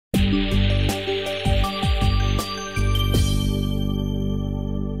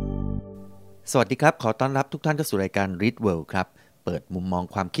สวัสดีครับขอต้อนรับทุกท่านเข้าสู่รายการ readWORLD ครับเปิดมุมมอง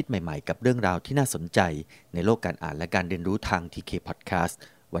ความคิดใหม่ๆกับเรื่องราวที่น่าสนใจในโลกการอ่านและการเรียนรู้ทาง TK Podcast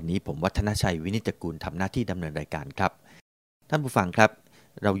วันนี้ผมวัฒนชัยวินิจกูลทำหน้าที่ดำเนินรายการครับท่านผู้ฟังครับ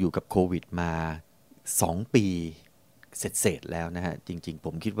เราอยู่กับโควิดมา2 ปีเสร็จแล้วนะฮะจริงๆผ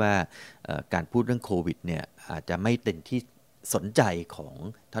มคิดว่าการพูดเรื่องโควิดเนี่ยอาจจะไม่เป็นที่สนใจของ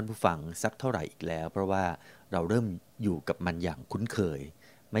ท่านผู้ฟังสักเท่าไหร่อีกแล้วเพราะว่าเราเริ่มอยู่กับมันอย่างคุ้นเคย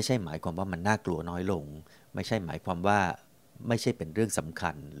ไม่ใช่หมายความว่ามันน่ากลัวน้อยลงไม่ใช่หมายความว่าไม่ใช่เป็นเรื่องสำ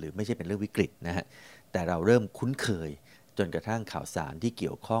คัญหรือไม่ใช่เป็นเรื่องวิกฤตนะฮะแต่เราเริ่มคุ้นเคยจนกระทั่งข่าวสารที่เ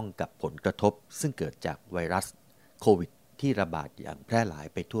กี่ยวข้องกับผลกระทบซึ่งเกิดจากไวรัสโควิดที่ระบาดอย่างแพร่หลาย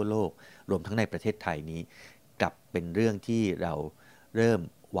ไปทั่วโลกรวมทั้งในประเทศไทยนี้กลับเป็นเรื่องที่เราเริ่ม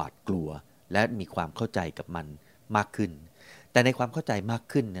หวาดกลัวและมีความเข้าใจกับมันมากขึ้นแต่ในความเข้าใจมาก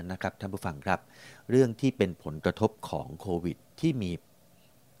ขึ้นเนี่ยนะครับท่านผู้ฟังครับเรื่องที่เป็นผลกระทบของโควิดที่มี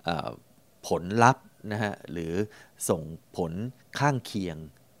ผลลัพธ์นะฮะหรือส่งผลข้างเคียง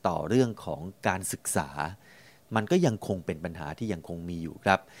ต่อเรื่องของการศึกษามันก็ยังคงเป็นปัญหาที่ยังคงมีอยู่ค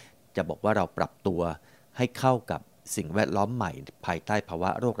รับจะบอกว่าเราปรับตัวให้เข้ากับสิ่งแวดล้อมใหม่ภายใต้ภาวะ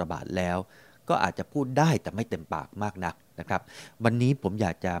โรคระบาดแล้วก็อาจจะพูดได้แต่ไม่เต็มปากมากนักนะครับวันนี้ผมอย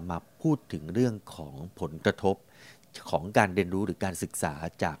ากจะมาพูดถึงเรื่องของผลกระทบของการเรียนรู้หรือการศึกษา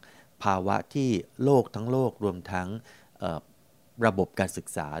จากภาวะที่โลกทั้งโลกรวมทั้งระบบการศึก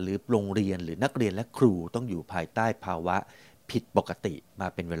ษาหรือโรงเรียนหรือนักเรียนและครูต้องอยู่ภายใต้ภาวะผิดปกติมา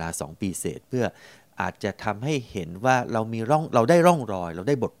เป็นเวลา2 ปีเศษเพื่ออาจจะทำให้เห็นว่าเราได้ร่องรอยเรา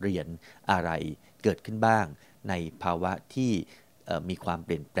ได้บทเรียนอะไรเกิดขึ้นบ้างในภาวะที่มีความเป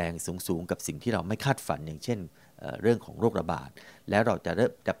ลี่ยนแปลงสูงๆกับสิ่งที่เราไม่คาดฝันอย่างเช่นเรื่องของโรคระบาดแล้วเรา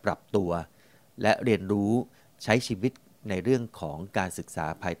จะปรับตัวและเรียนรู้ใช้ชีวิตในเรื่องของการศึกษา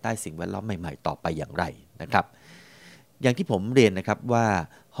ภายใต้สิ่งแวดล้อมใหม่ๆต่อไปอย่างไรนะครับอย่างที่ผมเรียนนะครับว่า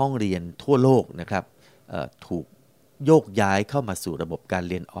ห้องเรียนทั่วโลกนะครับถูกโยกย้ายเข้ามาสู่ระบบการ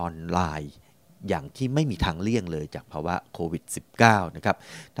เรียนออนไลน์อย่างที่ไม่มีทางเลี่ยงเลยจากภาวะโควิด -19 นะครับ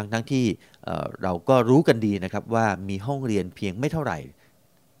ทั้งที่เราก็รู้กันดีนะครับว่ามีห้องเรียนเพียงไม่เท่าไหร่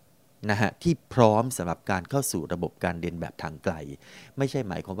นะฮะที่พร้อมสำหรับการเข้าสู่ระบบการเรียนแบบทางไกลไม่ใช่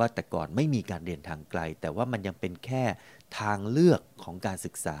หมายความว่าแต่ก่อนไม่มีการเรียนทางไกลแต่ว่ามันยังเป็นแค่ทางเลือกของการ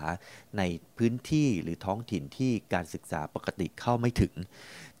ศึกษาในพื้นที่หรือท้องถิ่นที่การศึกษาปกติเข้าไม่ถึง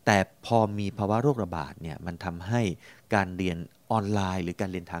แต่พอมีภาวะโรคระบาดเนี่ยมันทำให้การเรียนออนไลน์หรือการ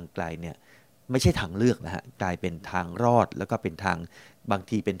เรียนทางไกลเนี่ยไม่ใช่ทางเลือกนะฮะกลายเป็นทางรอดแล้วก็เป็นทางบาง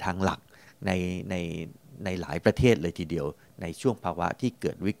ทีเป็นทางหลักในหลายประเทศเลยทีเดียวในช่วงภาวะที่เ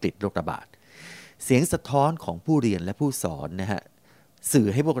กิดวิกฤตโรคระบาดเสียงสะท้อนของผู้เรียนและผู้สอนนะฮะสื่อ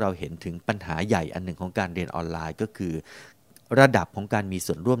ให้พวกเราเห็นถึงปัญหาใหญ่อันหนึ่งของการเรียนออนไลน์ก็คือระดับของการมี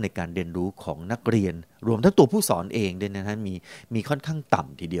ส่วนร่วมในการเรียนรู้ของนักเรียนรวมทั้งตัวผู้สอนเองด้วยนะฮะมีค่อนข้างต่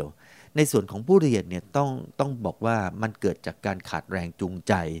ำทีเดียวในส่วนของผู้เรียนเนี่ยต้องบอกว่ามันเกิดจากการขาดแรงจูงใ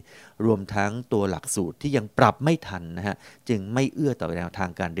จรวมทั้งตัวหลักสูตรที่ยังปรับไม่ทันนะฮะจึงไม่เอื้อต่อแนวทาง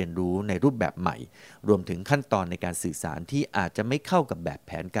การเรียนรู้ในรูปแบบใหม่รวมถึงขั้นตอนในการสื่อสารที่อาจจะไม่เข้ากับแบบแ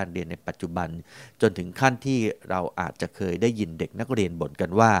ผนการเรียนในปัจจุบันจนถึงขั้นที่เราอาจจะเคยได้ยินเด็กนักเรียนบ่นกั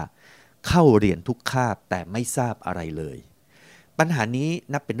นว่าเข้าเรียนทุกคาบแต่ไม่ทราบอะไรเลยปัญหานี้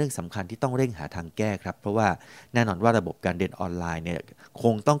นับเป็นเรื่องสำคัญที่ต้องเร่งหาทางแก้ครับเพราะว่าแน่นอนว่าระบบการเรียนออนไลน์เนี่ยค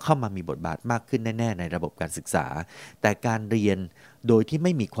งต้องเข้ามามีบทบาทมากขึ้นแน่ๆในระบบการศึกษาแต่การเรียนโดยที่ไ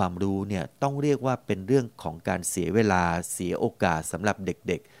ม่มีความรู้เนี่ยต้องเรียกว่าเป็นเรื่องของการเสียเวลาเสียโอกาสสำหรับเ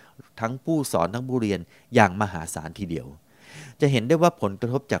ด็กๆทั้งผู้สอนทั้งผู้เรียนอย่างมหาศาลทีเดียวจะเห็นได้ว่าผลกระ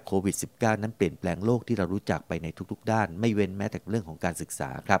ทบจากโควิด -19 นั้นเปลี่ยนแปลงโลกที่เรารู้จักไปในทุกๆด้านไม่เว้นแม้แต่เรื่องของการศึกษา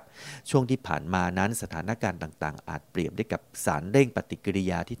ครับช่วงที่ผ่านมานั้นสถานการณ์ต่างๆอาจเปรียบได้กับสารเร่งปฏิกิริ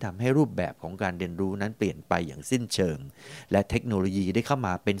ยาที่ทำให้รูปแบบของการเรียนรู้นั้นเปลี่ยนไปอย่างสิ้นเชิงและเทคโนโลยีได้เข้าม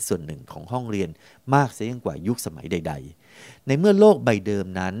าเป็นส่วนหนึ่งของห้องเรียนมากเสียยิ่งกว่ายุคสมัยใดๆในเมื่อโลกใบเดิม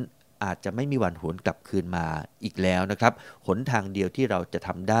นั้นอาจจะไม่มีวันหวนกลับคืนมาอีกแล้วนะครับหนทางเดียวที่เราจะท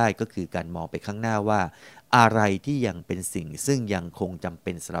ำได้ก็คือการมองไปข้างหน้าว่าอะไรที่ยังเป็นสิ่งซึ่งยังคงจำเ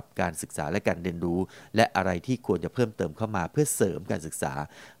ป็นสำหรับการศึกษาและการเรียนรู้และอะไรที่ควรจะเพิ่มเติมเข้ามาเพื่อเสริมการศึกษา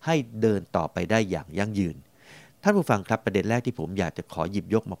ให้เดินต่อไปได้อย่างยั่งยืนท่านผู้ฟังครับประเด็นแรกที่ผมอยากจะขอหยิบ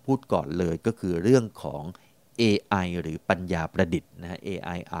ยกมาพูดก่อนเลยก็คือเรื่องของ AI หรือปัญญาประดิษฐ์นะฮะ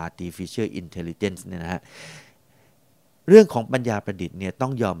AI Artificial Intelligence เนี่ยนะฮะเรื่องของปัญญาประดิษฐ์เนี่ยต้อ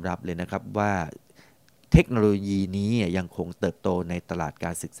งยอมรับเลยนะครับว่าเทคโนโลยีนี้ยังคงเติบโตในตลาดก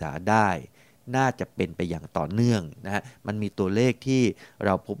ารศึกษาได้น่าจะเป็นไปอย่างต่อเนื่องนะฮะมันมีตัวเลขที่เร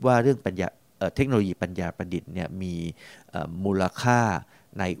าพบว่าเรื่องเทคโนโลยีปัญญาประดิษฐ์เนี่ยมีมูลค่า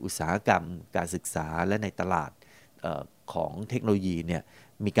ในอุตสาหกรรมการศึกษาและในตลาดของเทคโนโลยีเนี่ย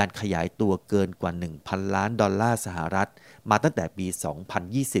มีการขยายตัวเกินกว่า 1,000 ล้านดอลลาร์สหรัฐมาตั้งแต่ปี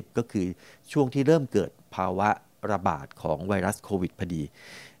 2020 ก็คือช่วงที่เริ่มเกิดภาวะระบาดของไวรัสโควิดพอดี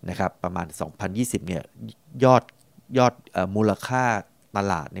นะครับประมาณ 2020 เนี่ยยอดมูลค่าต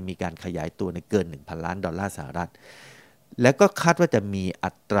ลาดมีการขยายตัวในเกิน 1,000 ล้านดอลลาร์สหรัฐและก็คาดว่าจะมี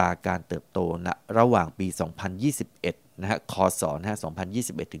อัตราการเติบโตนะระหว่างปี 2021 นะฮะคศนะฮะ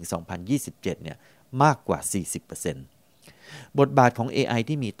 2021 ถึง 2027 เนี่ยมากกว่า 40% บทบาทของ AI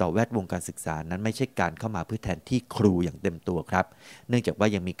ที่มีต่อแวดวงการศึกษานั้นไม่ใช่การเข้ามาเพื่อแทนที่ครูอย่างเต็มตัวครับเนื่องจากว่า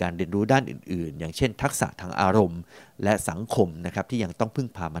ยังมีการเรียนรู้ด้านอื่นๆอย่างเช่นทักษะทางอารมณ์และสังคมนะครับที่ยังต้องพึ่ง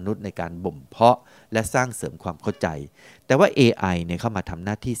พามนุษย์ในการบ่มเพาะและสร้างเสริมความเข้าใจแต่ว่า AI เนี่ยเข้ามาทำห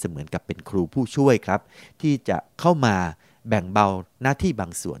น้าที่เสมือนกับเป็นครูผู้ช่วยครับที่จะเข้ามาแบ่งเบาหน้าที่บา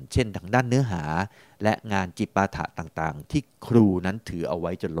งส่วนเช่นทางด้านเนื้อหาและงานจิปาถะต่างๆที่ครูนั้นถือเอาไ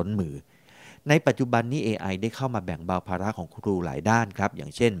ว้จนล้นมือในปัจจุบันนี้ AI ได้เข้ามาแบ่งเบาภาระของครูหลายด้านครับอย่า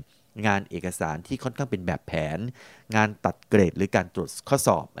งเช่นงานเอกสารที่ค่อนข้างเป็นแบบแผนงานตัดเกรดหรือการตรวจข้อส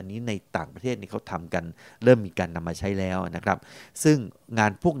อบอันนี้ในต่างประเทศนี่เขาทำกันเริ่มมีการนำมาใช้แล้วนะครับซึ่งงา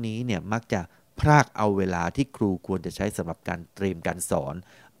นพวกนี้เนี่ยมักจะพรากเอาเวลาที่ครูควรจะใช้สำหรับการเตรียมการสอน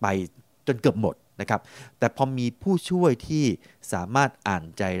ไปจนเกือบหมดนะครับแต่พอมีผู้ช่วยที่สามารถอ่าน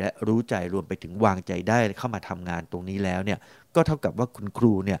ใจและรู้ใจรวมไปถึงวางใจได้เข้ามาทำงานตรงนี้แล้วเนี่ยก็เท่ากับว่าคุณค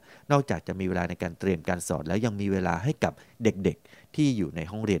รูเนี่ยนอกจากจะมีเวลาในการเตรียมการสอนแล้วยังมีเวลาให้กับเด็กๆที่อยู่ใน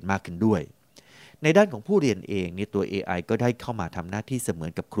ห้องเรียนมากขึ้นด้วยในด้านของผู้เรียนเองเนี่ยตัว AI ก็ได้เข้ามาทำหน้าที่เสมือ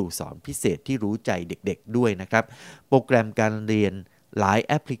นกับครูสอนพิเศษที่รู้ใจเด็กๆด้วยนะครับโปรแกรมการเรียนหลาย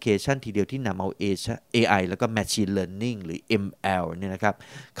แอปพลิเคชันทีเดียวที่นำเอา AI แล้วก็ Machine Learning หรือ ML เนี่ยนะครับ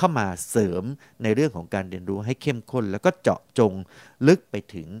เข้ามาเสริมในเรื่องของการเรียนรู้ให้เข้มข้นแล้วก็เจาะจงลึกไป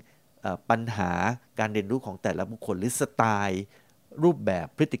ถึงปัญหาการเรียนรู้ของแต่ละบุคคลหรือสไตล์รูปแบบ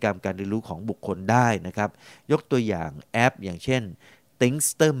พฤติกรรมการเรียนรู้ของบุคคลได้นะครับยกตัวอย่างแอปอย่างเช่น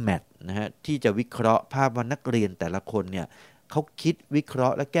Thinkstermat นะฮะที่จะวิเคราะห์ภาพว่านักเรียนแต่ละคนเนี่ยเขาคิดวิเครา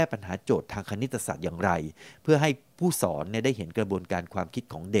ะห์และแก้ปัญหาโจทย์ทางคณิตศาสตร์อย่างไรเพื่อให้ผู้สอนเนี่ยได้เห็นกระบวนการความคิด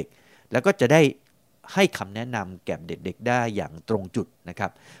ของเด็กแล้วก็จะได้ให้คำแนะนำแก่เด็กๆได้อย่างตรงจุดนะครั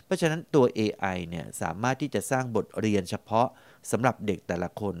บเพราะฉะนั้นตัว AI เนี่ยสามารถที่จะสร้างบทเรียนเฉพาะสำหรับเด็กแต่ละ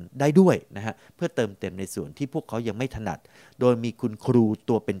คนได้ด้วยนะฮะเพื่อเติมเต็มในส่วนที่พวกเขายังไม่ถนัดโดยมีคุณครู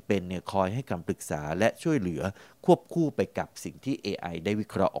ตัวเป็นๆเนี่ยคอยให้คำปรึกษาและช่วยเหลือควบคู่ไปกับสิ่งที่ AI ได้วิ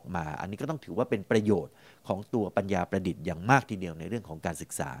เคราะห์ออกมาอันนี้ก็ต้องถือว่าเป็นประโยชน์ของตัวปัญญาประดิษฐ์อย่างมากทีเดียวในเรื่องของการศึ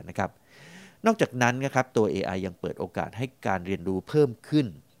กษานะครับนอกจากนั้นนะครับตัว AI ยังเปิดโอกาสให้การเรียนรู้เพิ่มขึ้น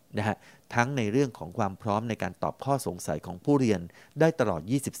นะฮะทั้งในเรื่องของความพร้อมในการตอบข้อสงสัยของผู้เรียนได้ตลอด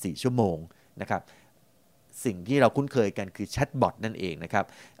24 ชั่วโมงนะครับสิ่งที่เราคุ้นเคยกันคือแชทบอทนั่นเองนะครับ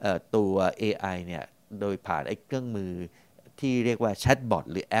ตัว AI เนี่ยโดยผ่านเครื่องมือที่เรียกว่าแชทบอท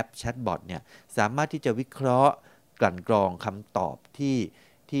หรือแอปแชทบอทเนี่ยสามารถที่จะวิเคราะห์กลั่นกรองคำตอบที่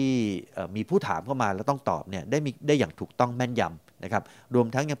มีผู้ถามเข้ามาแล้วต้องตอบเนี่ยได้อย่างถูกต้องแม่นยำนะครับรวม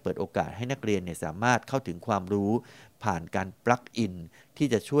ทั้งยังเปิดโอกาสให้นักเรียนเนี่ยสามารถเข้าถึงความรู้ผ่านการปลั๊กอินที่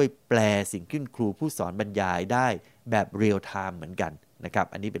จะช่วยแปลสิ่งที่ครูผู้สอนบรรยายได้แบบเรียลไทม์เหมือนกันนะครับ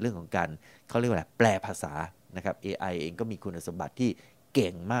อันนี้เป็นเรื่องของการเขาเรียกว่าอะไรแปลภาษานะครับ AI เองก็มีคุณสมบัติที่เก่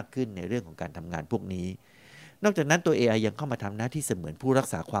งมากขึ้นในเรื่องของการทำงานพวกนี้นอกจากนั้นตัว AI ยังเข้ามาทำหน้าที่เสมือนผู้รัก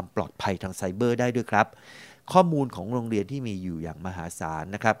ษาความปลอดภัยทางไซเบอร์ได้ด้วยครับข้อมูลของโรงเรียนที่มีอยู่อย่างมหาศาล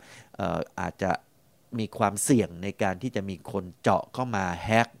นะครับอาจจะมีความเสี่ยงในการที่จะมีคนเจาะเข้ามาแฮ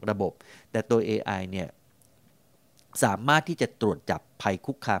กระบบแต่ตัว AI เนี่ยสามารถที่จะตรวจจับภัย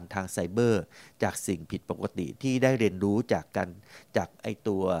คุกคามทางไซเบอร์จากสิ่งผิดปกติที่ได้เรียนรู้จากไอ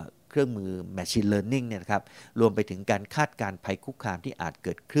ตัวเครื่องมือ Machine Learning เนี่ยครับรวมไปถึงการคาดการณ์ภัยคุกคามที่อาจเ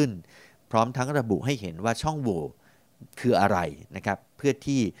กิดขึ้นพร้อมทั้งระบุให้เห็นว่าช่องโหว่คืออะไรนะครับเพื่อ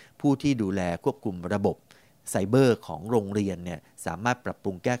ที่ผู้ที่ดูแลควบคุมระบบไซเบอร์ของโรงเรียนเนี่ยสามารถปรับป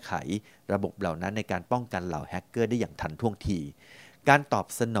รุงแก้ไขระบบเหล่านั้นในการป้องกันเหล่าแฮกเกอร์ได้อย่างทันท่วงทีการตอบ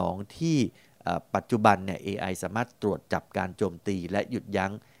สนองที่ปัจจุบันเนี่ย AI สามารถตรวจจับการโจมตีและหยุดยั้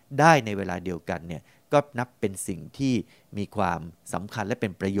งได้ในเวลาเดียวกันเนี่ยก็นับเป็นสิ่งที่มีความสำคัญและเป็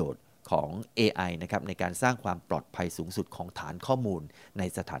นประโยชน์ของ AI นะครับในการสร้างความปลอดภัยสูงสุดของฐานข้อมูลใน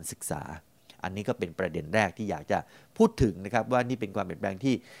สถานศึกษาอันนี้ก็เป็นประเด็นแรกที่อยากจะพูดถึงนะครับว่านี่เป็นความเปลี่ยนแปลง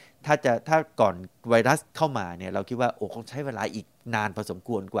ที่ถ้าก่อนไวรัสเข้ามาเนี่ยเราคิดว่าคงใช้เวลาอีกนานพอสมค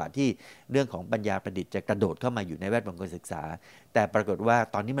วรกว่าที่เรื่องของปัญญาประดิษฐ์จะกระโดดเข้ามาอยู่ในแวดวงการศึกษาแต่ปรากฏว่า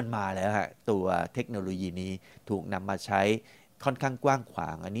ตอนนี้มันมาแล้วฮะตัวเทคโนโลยีนี้ถูกนำมาใช้ค่อนข้างกว้างขว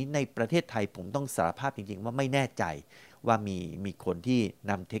างอันนี้ในประเทศไทยผมต้องสารภาพจริงๆว่าไม่แน่ใจว่ามีคนที่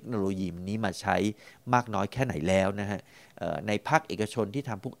นำเทคโนโลยีนี้มาใช้มากน้อยแค่ไหนแล้วนะฮะในภาคเอกชนที่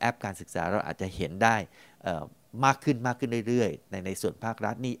ทำพวกแอปการศึกษาเราอาจจะเห็นได้มากขึ้นเรื่อยๆในส่วนภาค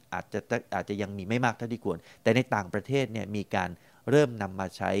รัฐนี่อาจจะยังมีไม่มากเท่าที่ควรแต่ในต่างประเทศเนี่ยมีการ เริ่มนำมา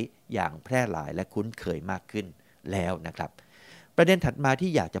ใช้อย่างแพร่หลายและคุ้นเคยมากขึ้นแล้วนะครับประเด็นถัดมา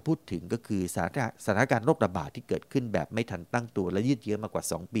ที่อยากจะพูดถึงก็คือสถานการณ์โรคระบาดที่เกิดขึ้นแบบไม่ทันตั้งตัวและยืดเยื้อมากว่า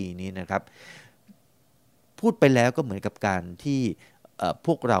2ปีนี้นะครับพูดไปแล้วก็เหมือนกับการที่พ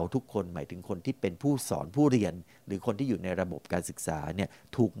วกเราทุกคนหมายถึงคนที่เป็นผู้สอนผู้เรียนหรือคนที่อยู่ในระบบการศึกษาเนี่ย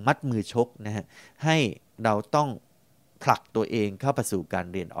ถูกมัดมือชกนะฮะให้เราต้องผลักตัวเองเข้าไปสู่การ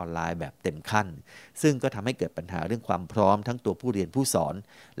เรียนออนไลน์แบบเต็มขั้นซึ่งก็ทำให้เกิดปัญหาเรื่องความพร้อมทั้งตัวผู้เรียนผู้สอน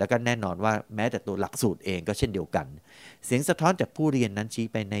แล้วก็แน่นอนว่าแม้แต่ตัวหลักสูตรเองก็เช่นเดียวกันเสียงสะท้อนจากผู้เรียนนั้นชี้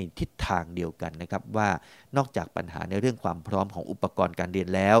ไปในทิศทางเดียวกันนะครับว่านอกจากปัญหาในเรื่องความพร้อมของอุปกรณ์การเรียน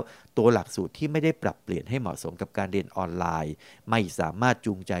แล้วตัวหลักสูตรที่ไม่ได้ปรับเปลี่ยนให้เหมาะสมกับการเรียนออนไลน์ไม่สามารถ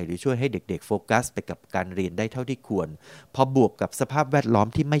จูงใจหรือช่วยให้เด็กๆโฟกัสไปกับการเรียนได้เท่าที่ควรพอบวกกับสภาพแวดล้อม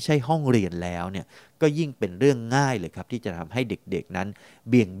ที่ไม่ใช่ห้องเรียนแล้วเนี่ยก็ยิ่งเป็นเรื่องง่ายเลยครับที่จะทำให้เด็กๆนั้น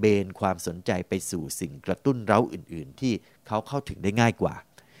เบี่ยงเบนความสนใจไปสู่สิ่งกระตุ้นเร้าอื่นๆที่เขาเข้าถึงได้ง่ายกว่า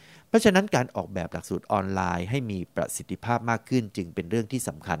เพราะฉะนั้นการออกแบบหลักสูตรออนไลน์ให้มีประสิทธิภาพมากขึ้นจึงเป็นเรื่องที่ส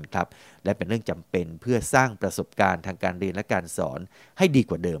ำคัญครับและเป็นเรื่องจำเป็นเพื่อสร้างประสบการณ์ทางการเรียนและการสอนให้ดี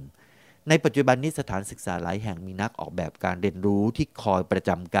กว่าเดิมในปัจจุบันนี้สถานศึกษาหลายแห่งมีนักออกแบบการเรียนรู้ที่คอยประจ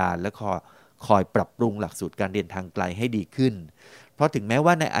ำการและคอยปรับปรุงหลักสูตรการเรียนทางไกลให้ดีขึ้นเพราะถึงแม้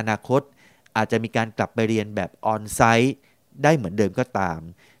ว่าในอนาคตอาจจะมีการกลับไปเรียนแบบออนไซต์ได้เหมือนเดิมก็ตาม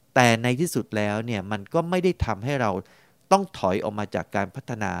แต่ในที่สุดแล้วเนี่ยมันก็ไม่ได้ทำให้เราต้องถอยออกมาจากการพั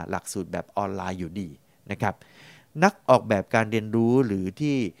ฒนาหลักสูตรแบบออนไลน์อยู่ดีนะครับนักออกแบบการเรียนรู้หรือ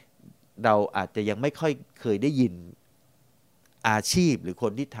ที่เราอาจจะยังไม่ค่อยเคยได้ยินอาชีพหรือค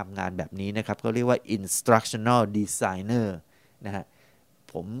นที่ทำงานแบบนี้นะครับเขาเรียกว่า instructional designer นะฮะ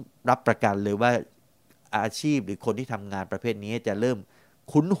ผมรับประกันเลยว่าอาชีพหรือคนที่ทำงานประเภทนี้จะเริ่ม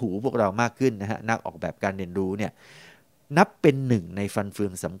คุ้นหูพวกเรามากขึ้นนะฮะนักออกแบบการเรียนรู้เนี่ยนับเป็นหนึ่งในฟันเฟือ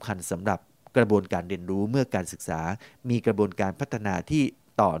งสำคัญสำหรับกระบวนการเรียนรู้เมื่อการศึกษามีกระบวนการพัฒนาที่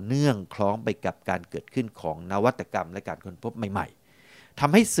ต่อเนื่องคล้องไปกับการเกิดขึ้นของนวัตกรรมและการค้นพบใหม่ๆท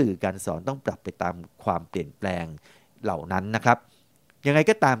ำให้สื่อการสอนต้องปรับไปตามความเปลี่ยนแปลงเหล่านั้นนะครับยังไง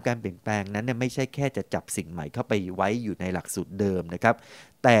ก็ตามการเปลี่ยนแปลงนั้นเนี่ยไม่ใช่แค่จะจับสิ่งใหม่เข้าไปไว้อยู่ในหลักสูตรเดิมนะครับ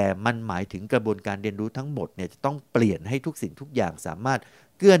แต่มันหมายถึงกระบวนการเรียนรู้ทั้งหมดเนี่ยจะต้องเปลี่ยนให้ทุกสิ่งทุกอย่างสามารถ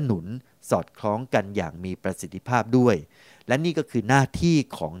เกื้อหนุนสอดคล้องกันอย่างมีประสิทธิภาพด้วยและนี่ก็คือหน้าที่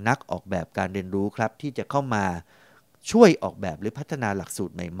ของนักออกแบบการเรียนรู้ครับที่จะเข้ามาช่วยออกแบบหรือพัฒนาหลักสู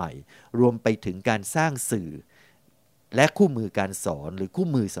ตรใหม่ๆรวมไปถึงการสร้างสื่อและคู่มือการสอนหรือคู่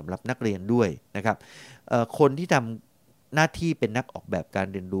มือสำหรับนักเรียนด้วยนะครับคนที่ทำหน้าที่เป็นนักออกแบบการ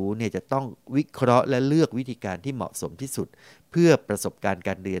เรียนรู้เนี่ยจะต้องวิเคราะห์และเลือกวิธีการที่เหมาะสมที่สุดเพื่อประสบการณ์ก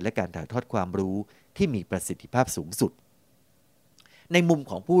ารเรียนและการถ่ายทอดความรู้ที่มีประสิทธิภาพสูงสุดในมุม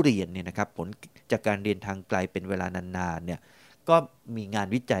ของผู้เรียนเนี่ยนะครับผลจากการเรียนทางไกลเป็นเวลานานๆเนี่ยก็มีงาน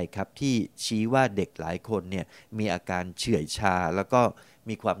วิจัยครับที่ชี้ว่าเด็กหลายคนเนี่ยมีอาการเฉื่อยชาแล้วก็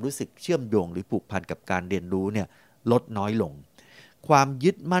มีความรู้สึกเชื่อมโยงหรือผูกพันกับการเรียนรู้เนี่ยลดน้อยลงความ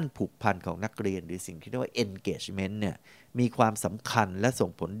ยึดมั่นผูกพันของนักเรียนหรือสิ่งที่เรียกว่า engagement เนี่ยมีความสำคัญและส่ง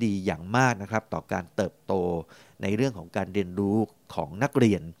ผลดีอย่างมากนะครับต่อการเติบโตในเรื่องของการเรียนรู้ของนักเ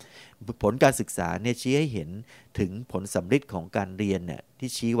รียนผลการศึกษาเนี่ยชี้ให้เห็นถึงผลสำฤทธิ์ของการเรียนเนี่ยที่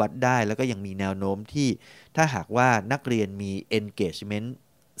ชี้วัดได้แล้วก็ยังมีแนวโน้มที่ถ้าหากว่านักเรียนมี engagement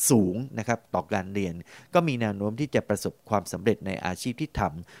สูงนะครับต่อการเรียนก็มีแนวโน้มที่จะประสบความสำเร็จในอาชีพที่ท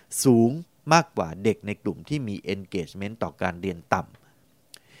ำสูงมากกว่าเด็กในกลุ่มที่มี engagement ต่อการเรียนต่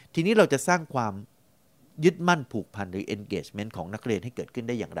ำทีนี้เราจะสร้างความยึดมั่นผูกพันหรือ engagement ของนักเรียนให้เกิดขึ้นไ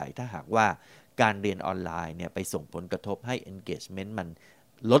ด้อย่างไรถ้าหากว่าการเรียนออนไลน์เนี่ยไปส่งผลกระทบให้ engagement มัน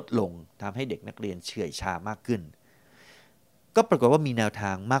ลดลงทำให้เด็กนักเรียนเฉื่อยชามากขึ้นก็ปรากฏว่ามีแนวท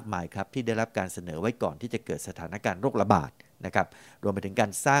างมากมายครับที่ได้รับการเสนอไว้ก่อนที่จะเกิดสถานการณ์โรคระบาดนะครับรวมไปถึงกา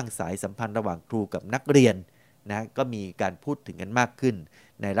รสร้างสายสัมพันธ์ระหว่างครูกับนักเรียนนะก็มีการพูดถึงกันมากขึ้น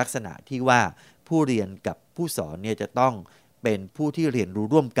ในลักษณะที่ว่าผู้เรียนกับผู้สอนเนี่ยจะต้องเป็นผู้ที่เรียนรู้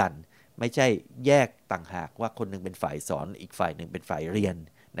ร่วมกันไม่ใช่แยกต่างหากว่าคนนึงเป็นฝ่ายสอนอีกฝ่ายหนึ่งเป็นฝ่ายเรียน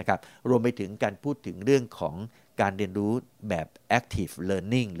นะครับรวมไปถึงการพูดถึงเรื่องของการเรียนรู้แบบ active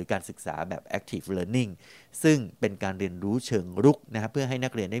learning หรือการศึกษาแบบ active learning ซึ่งเป็นการเรียนรู้เชิงรุกนะครับเพื่อให้นั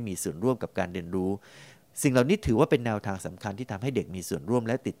กเรียนได้มีส่วนร่วมกับการเรียนรู้สิ่งเหล่านี้ถือว่าเป็นแนวทางสำคัญที่ทำให้เด็กมีส่วนร่วม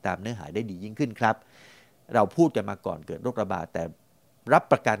และติดตามเนื้อหาได้ดียิ่งขึ้นครับเราพูดกันมาก่อนเกิดโรคระบาดแต่รับ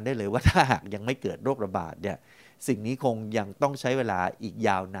ประกันได้เลยว่าถ้าหากยังไม่เกิดโรคระบาดเนี่ยสิ่งนี้คงยังต้องใช้เวลาอีกย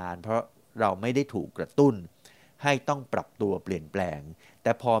าวนานเพราะเราไม่ได้ถูกกระตุ้นให้ต้องปรับตัวเปลี่ยนแปลงแ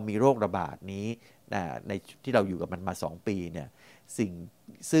ต่พอมีโรคระบาดนี้ในที่เราอยู่กับมันมา2ปีเนี่ย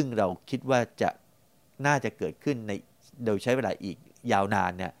ซึ่งเราคิดว่าน่าจะเกิดขึ้นโดยใช้เวลาอีกยาวนา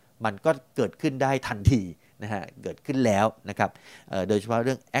นเนี่ยมันก็เกิดขึ้นได้ทันที นะฮะเกิดขึ้นแล้วนะครับโดยเฉพาะเ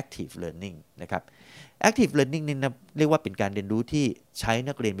รื่อง active learning นะครับ active learning นี่นะเรียกว่าเป็นการเรียนรู้ที่ใช้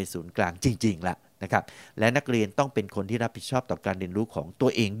นักเรียนเป็นศูนย์กลางจริงๆละนะครับและนักเรียนต้องเป็นคนที่รับผิดชอบต่อการเรียนรู้ของตัว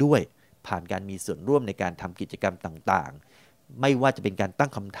เองด้วยผ่านการมีส่วนร่วมในการทำกิจกรรมต่างๆไม่ว่าจะเป็นการตั้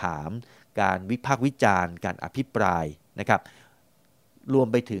งคำถามการวิพากษ์วิจารณ์การอภิปรายนะครับรวม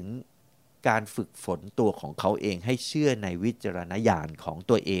ไปถึงการฝึกฝนตัวของเขาเองให้เชื่อในวิจารณญาณของ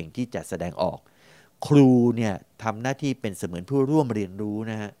ตัวเองที่จะแสดงออกครูเนี่ยทำหน้าที่เป็นเสมือนผู้ร่วมเรียนรู้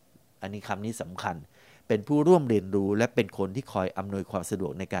นะฮะอันนี้คำนี้สำคัญเป็นผู้ร่วมเรียนรู้และเป็นคนที่คอยอำนวยความสะดว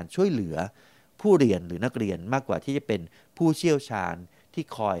กในการช่วยเหลือผู้เรียนหรือนักเรียนมากกว่าที่จะเป็นผู้เชี่ยวชาญที่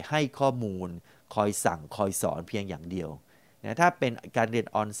คอยให้ข้อมูลคอยสั่งคอยสอนเพียงอย่างเดียวนะถ้าเป็นการเรียน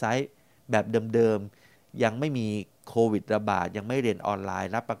ออนไซต์แบบเดิมๆยังไม่มีโควิดระบาดยังไม่เรียนออนไล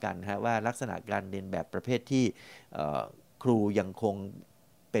น์รับประกันว่าลักษณะการเรียนแบบประเภทที่ครูยังคง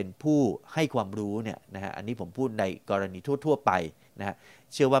เป็นผู้ให้ความรู้เนี่ยนะฮะอันนี้ผมพูดในกรณีทั่วๆไปนะฮะ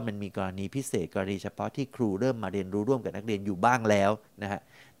เชื่อว่ามันมีกรณีพิเศษกรณีเฉพาะที่ครูเริ่มมาเรียนรู้ร่วมกับนักเรียนอยู่บ้างแล้วนะฮะ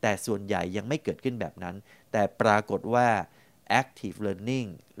แต่ส่วนใหญ่ยังไม่เกิดขึ้นแบบนั้นแต่ปรากฏว่า active learning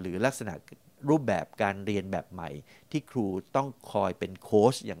หรือลักษณะรูปแบบการเรียนแบบใหม่ที่ครูต้องคอยเป็นโค้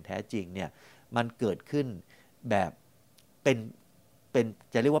ชอย่างแท้จริงเนี่ยมันเกิดขึ้นแบบเป็น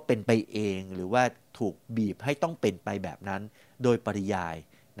จะเรียกว่าเป็นไปเองหรือว่าถูกบีบให้ต้องเป็นไปแบบนั้นโดยปริยาย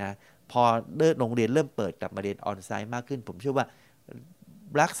นะพอโรงเรียนเริ่มเปิดกลับมาเรียนออนไซต์มากขึ้นผมเชื่อว่า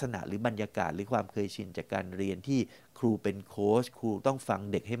ลักษณะหรือบรรยากาศหรือความเคยชินจากการเรียนที่ครูเป็นโค้ชครูต้องฟัง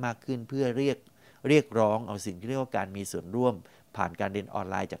เด็กให้มากขึ้นเพื่อเรียกร้องเอาสิ่งที่เรียกว่าการมีส่วนร่วมผ่านการเรียนออน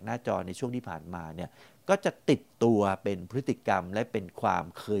ไลน์จากหน้าจอในช่วงที่ผ่านมาเนี่ยก็จะติดตัวเป็นพฤติกรรมและเป็นความ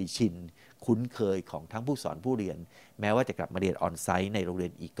เคยชินคุ้นเคยของทั้งผู้สอนผู้เรียนแม้ว่าจะกลับมาเรียนออนไซต์ในโรงเรีย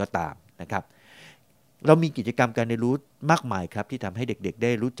นอีกก็ตามนะครับเรามีกิจกรรมการเรียนรู้มากมายครับที่ทำให้เด็กๆไ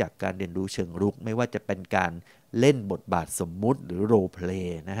ด้รู้จักการเรียนรู้เชิงรุกไม่ว่าจะเป็นการเล่นบทบาทสมมุติหรือโรลเพล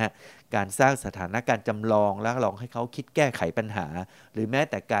ย์นะฮะการสร้างสถานการณ์จำลองแล้วลองให้เขาคิดแก้ไขปัญหาหรือแม้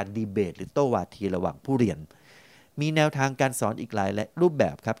แต่การดีเบตหรือโต้วาทีระหว่างผู้เรียนมีแนวทางการสอนอีกหลายรูปแบ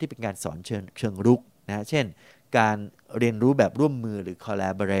บครับที่เป็นการสอนเชิงรุกนะเช่นการเรียนรู้แบบร่วมมือหรือ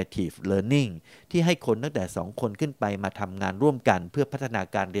collaborative learning ที่ให้คนตั้งแต่2คนขึ้นไปมาทำงานร่วมกันเพื่อพัฒนา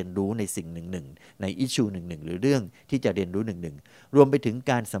การเรียนรู้ในสิ่งหนึ่งใน issue หนึ่งหรือเรื่องที่จะเรียนรู้หนึ่งรวมไปถึง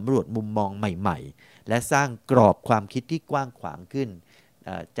การสำรวจมุมมองใหม่ๆและสร้างกรอบความคิดที่กว้างขวางขึ้น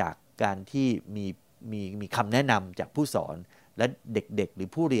จากการที่มีคำแนะนำจากผู้สอนและเด็กๆหรือ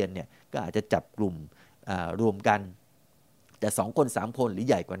ผู้เรียนเนี่ยก็อาจจะจับกลุ่มรวมกันแต่2คน3คนหรือ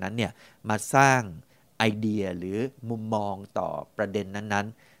ใหญ่กว่านั้นเนี่ยมาสร้างไอเดียหรือมุมมองต่อประเด็นนั้น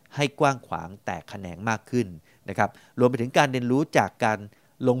ๆให้กว้างขวางแตกแขนงมากขึ้นนะครับรวมไปถึงการเรียนรู้จากการ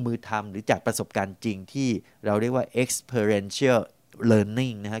ลงมือทำหรือจากประสบการณ์จริงที่เราเรียกว่า experiential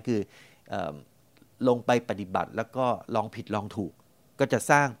learning นะฮะคือลงไปปฏิบัติแล้วก็ลองผิดลองถูกก็จะ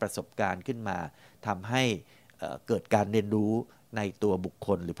สร้างประสบการณ์ขึ้นมาทำให้เกิดการเรียนรู้ในตัวบุคค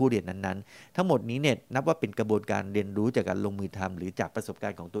ลหรือผู้เรียนนั้นๆทั้งหมดนี้เนี่ยนับว่าเป็นกระบวนการเรียนรู้จากการลงมือทำหรือจากประสบกา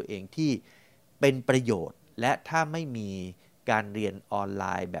รณ์ของตัวเองที่เป็นประโยชน์และถ้าไม่มีการเรียนออนไล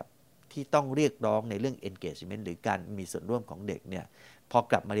น์แบบที่ต้องเรียกร้องในเรื่อง engagement หรือการมีส่วนร่วมของเด็กเนี่ยพอ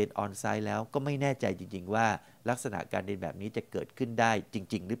กลับมาเรียนออนไซต์แล้วก็ไม่แน่ใจจริงๆว่าลักษณะการเรียนแบบนี้จะเกิดขึ้นได้จ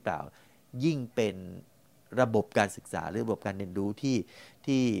ริงๆหรือเปล่ายิ่งเป็นระบบการศึกษาหรือระบบการเรียนรู้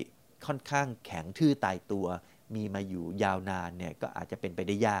ที่ค่อนข้างแข็งทื่อตายตัวมีมาอยู่ยาวนานเนี่ยก็อาจจะเป็นไปไ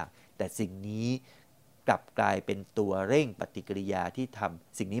ด้ยากแต่สิ่งนี้กลับกลายเป็นตัวเร่งปฏิกิริยาที่ท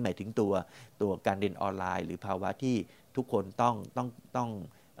ำสิ่งนี้หมายถึงตัวการเรียนออนไลน์หรือภาวะที่ทุกคนต้อง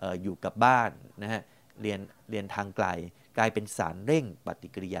อยู่กับบ้านนะฮะเรียนทางไกลกลายเป็นสารเร่งปฏิ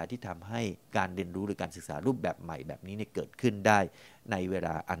กิริยาที่ทำให้การเรียนรู้หรือการศึกษารูปแบบใหม่แบบนี้เนี่ยเกิดขึ้นได้ในเวล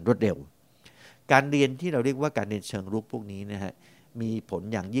าอันรวดเร็วการเรียนที่เราเรียกว่าการเรียนเชิงรุกพวกนี้นะฮะมีผล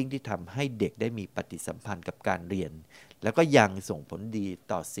อย่างยิ่งที่ทำให้เด็กได้มีปฏิสัมพันธ์กับการเรียนแล้วก็ยังส่งผลดี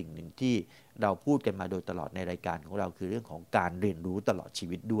ต่อสิ่งหนึ่งที่เราพูดกันมาโดยตลอดในรายการของเราคือเรื่องของการเรียนรู้ตลอดชี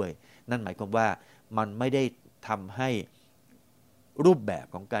วิตด้วยนั่นหมายความว่ามันไม่ได้ทำให้รูปแบบ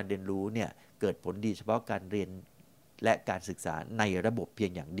ของการเรียนรู้เนี่ยเกิดผลดีเฉพาะการเรียนและการศึกษาในระบบเพีย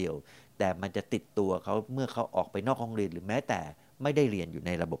งอย่างเดียวแต่มันจะติดตัวเขาเมื่อเขาออกไปนอกห้องเรียนหรือแม้แต่ไม่ได้เรียนอยู่ใ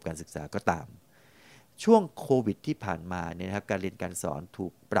นระบบการศึกษาก็ตามช่วงโควิดที่ผ่านมาเนี่ยนะครับการเรียนการสอนถู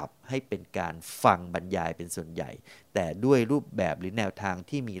กปรับให้เป็นการฟังบรรยายเป็นส่วนใหญ่แต่ด้วยรูปแบบหรือแนวทาง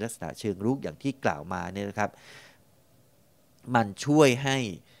ที่มีลักษณะเชิงรุกอย่างที่กล่าวมาเนี่ยนะครับมันช่วยให้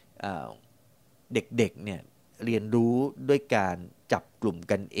เด็กๆเนี่ยเรียนรู้ด้วยการจับกลุ่ม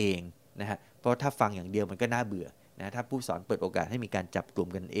กันเองนะฮะเพราะถ้าฟังอย่างเดียวมันก็น่าเบื่อนะถ้าผู้สอนเปิดโอกาสให้มีการจับกลุ่ม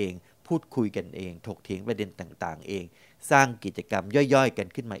กันเอง พูดคุยกันเองถกเถียงประเด็นต่างๆเองสร้างกิจกรรมย่อยๆกัน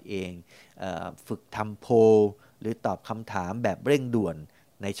ขึ้นมาเองฝึกทำโพลหรือตอบคำถามแบบเร่งด่วน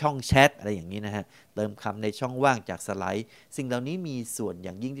ในช่องแชทอะไรอย่างนี้นะฮะเติมคำในช่องว่างจากสไลด์สิ่งเหล่านี้มีส่วนอ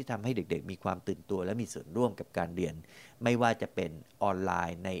ย่างยิ่งที่ทำให้เด็กๆมีความตื่นตัวและมีส่วนร่วมกับการเรียนไม่ว่าจะเป็นออนไล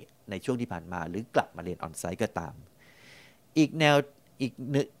น์ในช่วงที่ผ่านมาหรือกลับมาเรียนออนไซต์ก็ตามอีกแ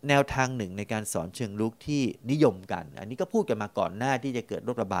นวทางหนึ่งในการสอนเชิงรุกที่นิยมกันอันนี้ก็พูดกันมาก่อนหน้าที่จะเกิดโ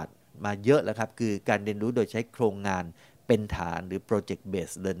รคระบาดมาเยอะแล้วครับคือการเรียนรู้โดยใช้โครงงานเป็นฐานหรือ project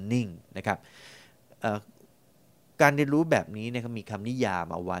based learning นะครับการเรียนรู้แบบนี้นะครับมีคำนิยาม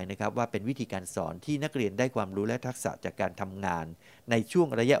เอาไว้นะครับว่าเป็นวิธีการสอนที่นักเรียนได้ความรู้และทักษะจากการทำงานในช่วง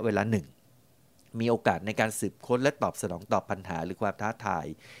ระยะเวลาหนึ่งมีโอกาสในการสืบค้นและตอบสนองต่อปัญหาหรือความท้าทาย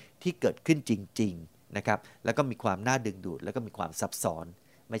ที่เกิดขึ้นจริงๆนะครับแล้วก็มีความน่าดึงดูดแล้วก็มีความซับซ้อน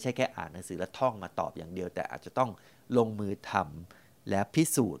ไม่ใช่แค่อ่านหนังสือและท่องมาตอบอย่างเดียวแต่อาจจะต้องลงมือทำและพิ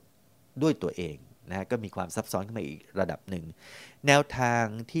สูจน์ด้วยตัวเองนะก็มีความซับซ้อนขึ้นมาอีกระดับหนึ่งแนวทาง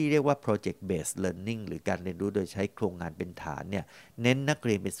ที่เรียกว่า project based learning หรือการเรียนรู้โดยใช้โครงงานเป็นฐานเนี่ยเน้นนักเ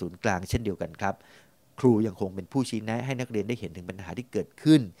รียนเป็นศูนย์กลางเช่นเดียวกันครับครูยังคงเป็นผู้ชี้แนะให้นักเรียนได้เห็นถึงปัญหาที่เกิด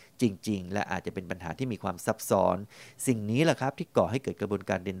ขึ้นจริงๆและอาจจะเป็นปัญหาที่มีความซับซ้อนสิ่งนี้แหละครับที่ก่อให้เกิดกระบวน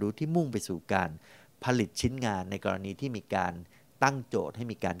การเรียนรู้ที่มุ่งไปสู่การผลิตชิ้นงานในกรณีที่มีการตั้งโจทย์ให้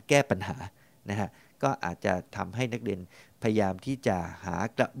มีการแก้ปัญหานะฮะก็อาจจะทำให้นักเรียนพยายามที่จะหา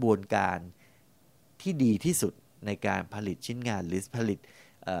กระบวนการที่ดีที่สุดในการผลิตชิ้นงานหรือผลิต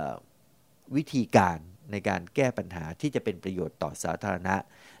วิธีการในการแก้ปัญหาที่จะเป็นประโยชน์ต่อสาธารณะ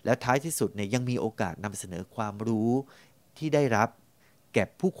แล้วท้ายที่สุดเนี่ยยังมีโอกาสนำเสนอความรู้ที่ได้รับแก่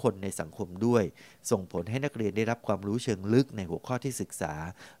ผู้คนในสังคมด้วยส่งผลให้นักเรียนได้รับความรู้เชิงลึกในหัวข้อที่ศึกษา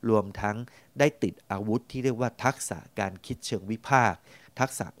รวมทั้งได้ติดอาวุธที่เรียกว่าทักษะการคิดเชิงวิพากษ์ทั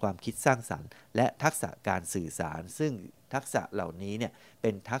กษะความคิดสร้างสรรค์และทักษะการสื่อสารซึ่งทักษะเหล่านี้เนี่ยเป็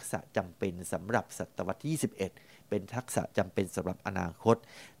นทักษะจำเป็นสำหรับศตวรรษที่21เป็นทักษะจำเป็นสำหรับอนาคต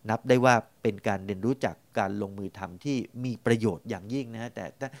นับได้ว่าเป็นการเรียนรู้จากการลงมือทำที่มีประโยชน์อย่างยิ่งนะแ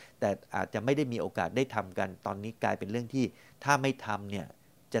ต่อาจจะไม่ได้มีโอกาสได้ทำกันตอนนี้กลายเป็นเรื่องที่ถ้าไม่ทำเนี่ย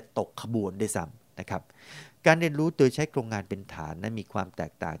จะตกขบวนด้วยซ้ำนะครับการเรียนรู้โดยใช้โครงงานเป็นฐานนั้นมีความแต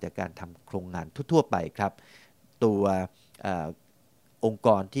กต่างจากการทำโครงงานทั่วๆไปครับตัวองค์ก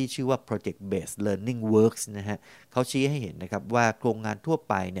รที่ชื่อว่า project based learning works นะฮะเขาชี้ให้เห็นนะครับว่าโครงงานทั่ว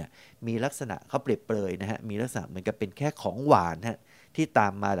ไปเนี่ยมีลักษณะเขาเปรียบเปรยนะฮะมีลักษณะเหมือนกับเป็นแค่ของหวานฮะที่ตา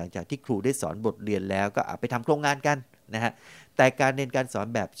มมาหลังจากที่ครูได้สอนบทเรียนแล้วก็ไปทำโครงงานกันนะฮะแต่การเรียนการสอน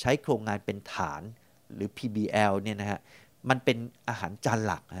แบบใช้โครงงานเป็นฐานหรือ PBL เนี่ยนะฮะมันเป็นอาหารจาน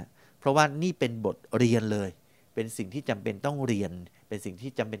หลักฮะเพราะว่านี่เป็นบทเรียนเลยเป็นสิ่งที่จำเป็นต้องเรียนเป็นสิ่ง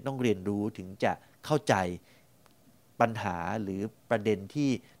ที่จำเป็นต้องเรียนรู้ถึงจะเข้าใจปัญหาหรือประเด็นที่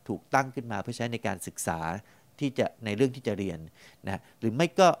ถูกตั้งขึ้นมาเพื่อใช้ในการศึกษาที่จะในเรื่องที่จะเรียนนะหรือไม่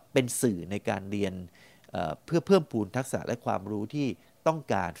ก็เป็นสื่อในการเรียนเพื่อเพิ่มพูนทักษะและความรู้ที่ต้อง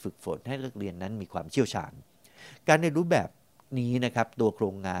การฝึกฝนให้นักเรียนนั้นมีความเชี่ยวชาญการเรียนรู้แบบนี้นะครับตัวโคร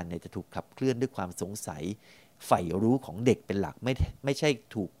งงานเนี่ยจะถูกขับเคลื่อนด้วยความสงสัยใฝ่รู้ของเด็กเป็นหลักไม่ใช่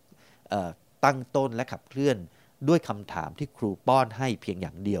ถูกตั้งต้นและขับเคลื่อนด้วยคำถามที่ครูป้อนให้เพียงอ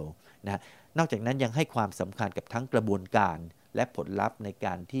ย่างเดียวนะนอกจากนั้นยังให้ความสำคัญกับทั้งกระบวนการและผลลัพธ์ในก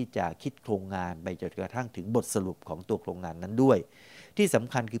ารที่จะคิดโครงงานไปจนกระทั่งถึงบทสรุปของตัวโครงงานนั้นด้วยที่ส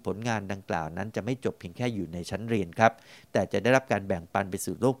ำคัญคือผลงานดังกล่าวนั้นจะไม่จบเพียงแค่อยู่ในชั้นเรียนครับแต่จะได้รับการแบ่งปันไป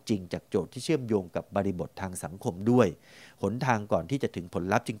สู่โลกจริงจากโจทย์ที่เชื่อมโยงกับบริบททางสังคมด้วยหนทางก่อนที่จะถึงผล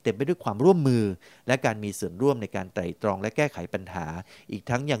ลัพธ์จึงเต็มไปด้วยความร่วมมือและการมีส่วนร่วมในการไตร่ตรองและแก้ไขปัญหาอีก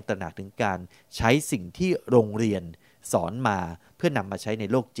ทั้งยังตระหนักถึงการใช้สิ่งที่โรงเรียนสอนมาเพื่อนำมาใช้ใน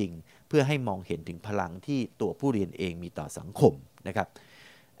โลกจริงเพื่อให้มองเห็นถึงพลังที่ตัวผู้เรียนเองมีต่อสังคมนะครับ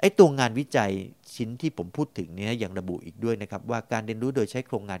ไอ้ตัวงานวิจัยชิ้นที่ผมพูดถึงนี้ยังระบุอีกด้วยนะครับว่าการเรียนรู้โดยใช้โ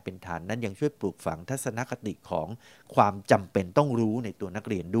ครงงานเป็นฐานนั้นยังช่วยปลูกฝังทัศนคติของความจำเป็นต้องรู้ในตัวนัก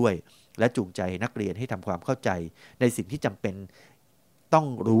เรียนด้วยและจูงใจนักเรียนให้ทำความเข้าใจในสิ่งที่จำเป็นต้อง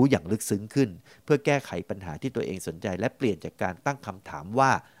รู้อย่างลึกซึ้งขึ้นเพื่อแก้ไขปัญหาที่ตัวเองสนใจและเปลี่ยนจากการตั้งคำถามว่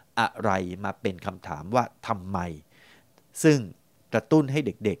าอะไรมาเป็นคำถามว่าทำไมซึ่งกระตุ้นให้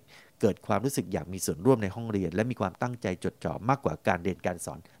เด็กๆเกิดความรู้สึกอยากมีส่วนร่วมในห้องเรียนและมีความตั้งใจจดจ่อมากกว่าการเรียนการส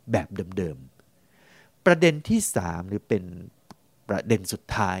อนแบบเดิมๆประเด็นที่3หรือเป็นประเด็นสุด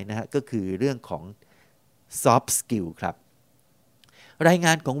ท้ายนะฮะก็คือเรื่องของ soft skill ครับรายง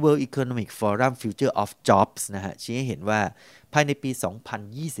านของ World Economic Forum Future of Jobs นะฮะชี้ให้เห็นว่าภายในปี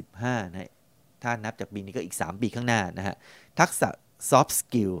 2025 นะถ้านับจากปีนี้ก็อีก3ปีข้างหน้านะฮะทักษะ soft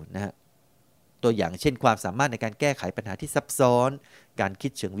skill นะฮะตัวอย่างเช่นความสามารถในการแก้ไขปัญหาที่ซับซ้อนการคิ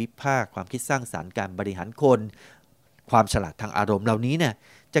ดเชิงวิพากษ์ความคิดสร้างสรรค์การบริหารคนความฉลาดทางอารมณ์เหล่านี้เนี่ย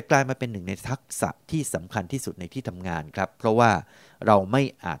จะกลายมาเป็นหนึ่งในทักษะที่สำคัญที่สุดในที่ทำงานครับเพราะว่าเราไม่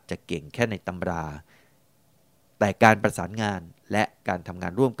อาจจะเก่งแค่ในตำราแต่การประสานงานและการทำงา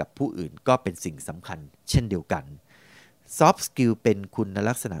นร่วมกับผู้อื่นก็เป็นสิ่งสำคัญเช่นเดียวกัน Soft Skill เป็นคุณ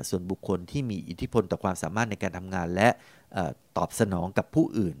ลักษณะส่วนบุคคลที่มีอิทธิพลต่อความสามารถในการทำงานและตอบสนองกับผู้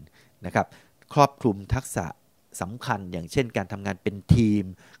อื่นนะครับครอบคลุมทักษะสำคัญอย่างเช่นการทำงานเป็นทีม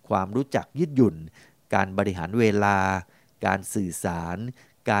ความรู้จักยืดหยุ่นการบริหารเวลาการสื่อสาร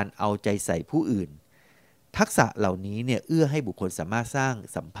การเอาใจใส่ผู้อื่นทักษะเหล่านี้เนี่ยเอื้อให้บุคคลสามารถสร้าง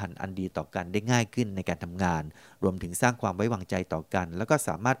สัมพันธ์อันดีต่อกันได้ง่ายขึ้นในการทำงานรวมถึงสร้างความไว้วางใจต่อกันแล้วก็ส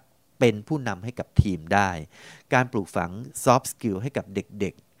ามารถเป็นผู้นำให้กับทีมได้การปลูกฝัง soft skill ให้กับเด็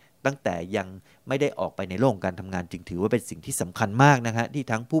กๆตั้งแต่ยังไม่ได้ออกไปในโลกการทำงานจึงถือว่าเป็นสิ่งที่สำคัญมากนะฮะที่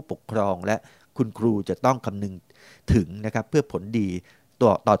ทั้งผู้ปกครองและคุณครูจะต้องคำนึงถึงนะครับเพื่อผลดี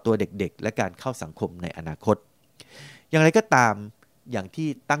ต่อตัวเด็กๆและการเข้าสังคมในอนาคตอย่างไรก็ตามอย่างที่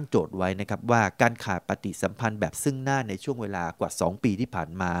ตั้งโจทย์ไว้นะครับว่าการขาดปฏิสัมพันธ์แบบซึ่งหน้าในช่วงเวลากว่า2ปีที่ผ่าน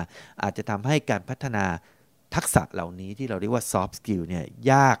มาอาจจะทำให้การพัฒนาทักษะเหล่านี้ที่เราเรียกว่า soft skill เนี่ย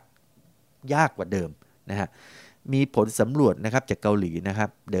ยากกว่าเดิมนะฮะมีผลสำรวจนะครับจากเกาหลีนะครับ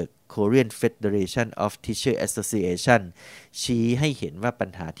The Korean Federation of Teacher Association ชี้ให้เห็นว่าปัญ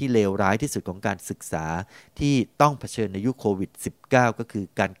หาที่เลวร้ายที่สุดของการศึกษาที่ต้องเผชิญในยุคโควิด -19 ก็คือ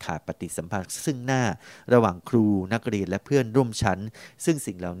การขาดปฏิสัมพันธ์ซึ่งหน้าระหว่างครูนักเรียนและเพื่อนร่วมชั้นซึ่ง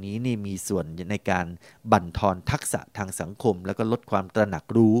สิ่งเหล่านี้นี่มีส่วนในการบั่นทอนทักษะทางสังคมแล้วก็ลดความตระหนัก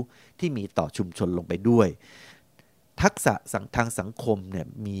รู้ที่มีต่อชุมชนลงไปด้วยทักษะทางสังคมเนี่ย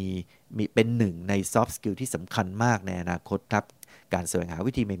มีเป็นหนึ่งใน soft skill ที่สำคัญมากในอนาคตครับการแสวงหา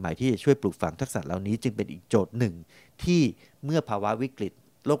วิธีใหม่ๆที่จะช่วยปลูกฝังทักษะเหล่านี้จึงเป็นอีกโจทย์หนึ่งที่เมื่อภาวะวิกฤต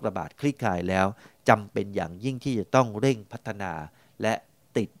โรคระบาดคลี่คลายแล้วจำเป็นอย่างยิ่งที่จะต้องเร่งพัฒนาและ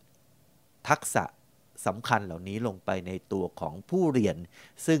ติดทักษะสำคัญเหล่านี้ลงไปในตัวของผู้เรียน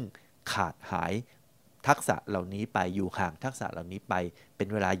ซึ่งขาดหายทักษะเหล่านี้ไปอยู่ห่างทักษะเหล่านี้ไปเป็น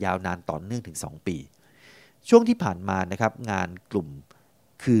เวลายาวนานต่อเนื่องถึง2 ปีช่วงที่ผ่านมานะครับงานกลุ่ม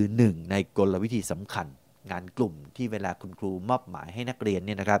คือหนึ่งในกลวิธีสำคัญงานกลุ่มที่เวลาคุณครูมอบหมายให้นักเรียนเ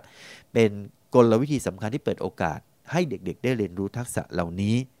นี่ยนะครับเป็นกลวิธีสำคัญที่เปิดโอกาสให้เด็กๆได้เรียนรู้ทักษะเหล่า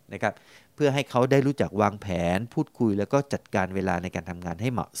นี้นะครับเพื่อให้เขาได้รู้จักวางแผนพูดคุยแล้วก็จัดการเวลาในการทำงานให้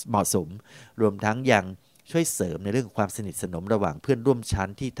เหมาะสมรวมทั้งยังช่วยเสริมในเรื่องของความสนิทสนมระหว่างเพื่อนร่วมชั้น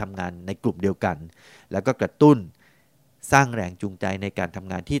ที่ทำงานในกลุ่มเดียวกันแล้วก็กระตุ้นสร้างแรงจูงใจในการท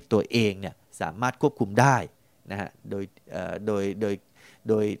ำงานที่ตัวเองเนี่ยสามารถควบคุมได้นะฮะ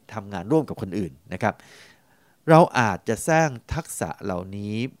โดยทำงานร่วมกับคนอื่นนะครับเราอาจจะสร้างทักษะเหล่า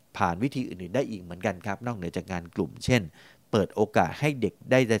นี้ผ่านวิธีอื่นๆได้อีกเหมือนกันครับนอกเหนือจากงานกลุ่มเช่นเปิดโอกาสให้เด็ก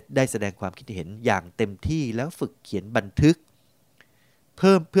ได้แสดงความคิดเห็นอย่างเต็มที่แล้วฝึกเขียนบันทึกเ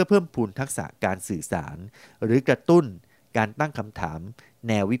พื่อเพิ่มพูนทักษะการสื่อสารหรือกระตุ้นการตั้งคำถาม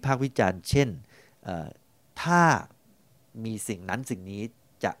แนววิพากษ์วิจารณ์เช่นถ้ามีสิ่งนั้นสิ่งนี้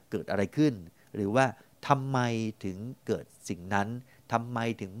จะเกิดอะไรขึ้นหรือว่าทำไมถึงเกิดสิ่งนั้นทำไม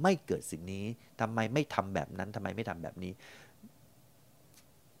ถึงไม่เกิดสิ่งนี้ทำไมไม่ทำแบบนั้นทำไมไม่ทำแบบนี้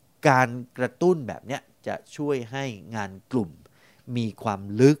การกระตุ้นแบบนี้จะช่วยให้งานกลุ่มมีความ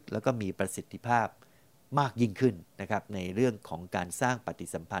ลึกแล้วก็มีประสิทธิภาพมากยิ่งขึ้นนะครับในเรื่องของการสร้างปฏิ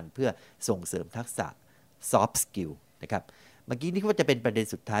สัมพันธ์เพื่อส่งเสริมทักษะ soft skill นะครับเมื่อกี้นี่ว่าจะเป็นประเด็น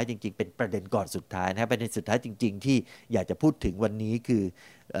สุดท้ายจริงๆเป็นประเด็นก่อนสุดท้ายนะครับประเด็นสุดท้ายจริงๆที่อยากจะพูดถึงวันนี้คือ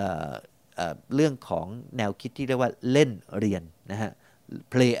เรื่องของแนวคิดที่เรียกว่าเล่นเรียนนะฮะ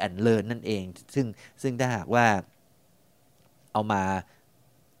play and learn นั่นเองซึ่งถ้าหากว่าเอามา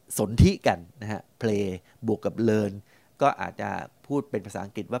สนธิกันนะฮะ play บวกกับ learn ก็อาจจะพูดเป็นภาษาอั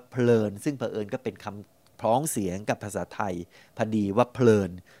งกฤษว่าเพลินซึ่งเผอิญก็เป็นคำพ้องเสียงกับภาษาไทยพอดีว่าเพลิ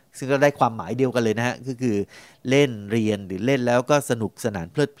นซึ่งก็ได้ความหมายเดียวกันเลยนะฮะก็คือเล่นเรียนหรือเล่นแล้วก็สนุกสนาน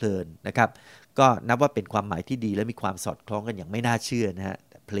เพลิดเพลินนะครับก็นับว่าเป็นความหมายที่ดีและมีความสอดคล้องกันอย่างไม่น่าเชื่อนะฮะ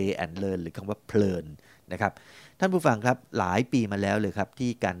play and learn หรือคำว่าเพลินนะครับท่านผู้ฟังครับหลายปีมาแล้วเลยครับที่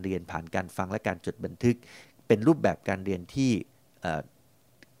การเรียนผ่านการฟังและการจดบันทึกเป็นรูปแบบการเรียนที่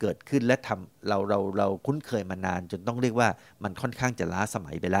เกิดขึ้นและเราคุ้นเคยมานานจนต้องเรียกว่ามันค่อนข้างจะล้าส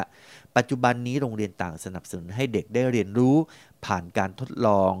มัยไปแล้วปัจจุบันนี้โรงเรียนต่างสนับสนุนให้เด็กได้เรียนรู้ผ่านการทดล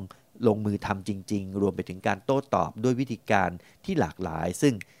องลงมือทำจริงๆรวมไปถึงการโต้ตอบด้วยวิธีการที่หลากหลาย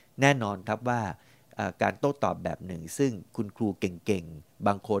ซึ่งแน่นอนครับว่าการโต้ตอบแบบหนึ่งซึ่งคุณครูเก่งๆบ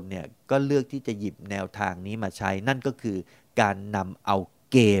างคนเนี่ยก็เลือกที่จะหยิบแนวทางนี้มาใช้นั่นก็คือการนำเอา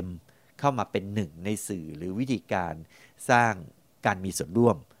เกมเข้ามาเป็นหนึ่งในสื่อหรือวิธีการสร้างการมีส่วนร่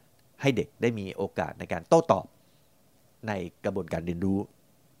วมให้เด็กได้มีโอกาสในการโต้ตอบในกระบวนการเรียนรู้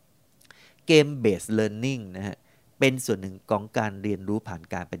เกม based learning นะฮะเป็นส่วนหนึ่งของการเรียนรู้ผ่าน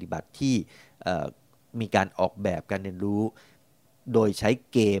การปฏิบัติที่มีการออกแบบการเรียนรู้ โดยใช้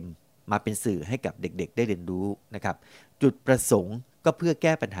เกมมาเป็นสื่อให้กับเด็กๆได้เรียนรู้นะครับจุดประสงค์ก็เพื่อแ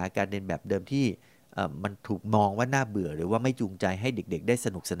ก้ปัญหาการเรียนแบบเดิมที่มันถูกมองว่าน่าเบื่อหรือว่าไม่จูงใจให้เด็กๆได้ส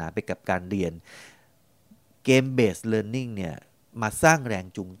นุกสนานไปกับการเรียนเกม based learning เนี่ยมาสร้างแรง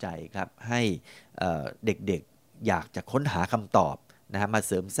จูงใจครับให้เด็กๆอยากจะค้นหาคำตอบนะมาเ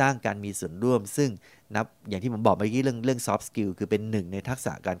สริมสร้างการมีส่วนร่วมซึ่งนับอย่างที่ผมบอกเมื่อกี้เรื่อง soft skill คือเป็นหนึ่งในทักษ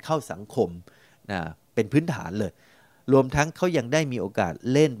ะการเข้าสังคมนะเป็นพื้นฐานเลยรวมทั้งเขายังได้มีโอกาส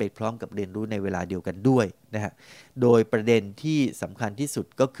เล่นไปพร้อมกับเรียนรู้ในเวลาเดียวกันด้วยนะฮะโดยประเด็นที่สำคัญที่สุด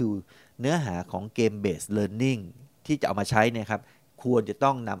ก็คือเนื้อหาของเกม based learning ที่จะเอามาใช้เนี่ยครับควรจะต้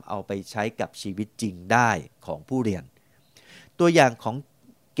องนำเอาไปใช้กับชีวิตจริงได้ของผู้เรียนตัวอย่างของ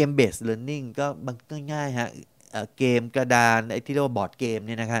เกม based learning ก็ง่ายๆฮะเกมกระดานไอ้ที่เรียกว่าบอร์ดเกมเ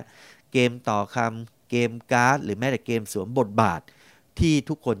นี่ยนะครับเกมต่อคำเกมการ์ดหรือแม้แต่เกมสวมบทบาทที่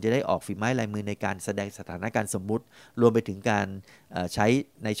ทุกคนจะได้ออกฝีไม้ลายมือในการแสดงสถานการณ์สมมุติรวมไปถึงการใช้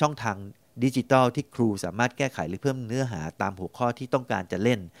ในช่องทางดิจิทัลที่ครูสามารถแก้ไขหรือเพิ่มเนื้อหาตามหัวข้อที่ต้องการจะเ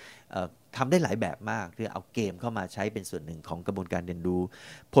ล่นทำได้หลายแบบมากคือเอาเกมเข้ามาใช้เป็นส่วนหนึ่งของกระบวนการเรียนรู้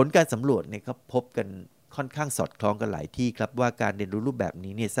ผลการสำรวจเนี่ยก็พบกันค่อนข้างสอดคล้องกันหลายที่ครับว่าการเรียนรู้รูปแบบ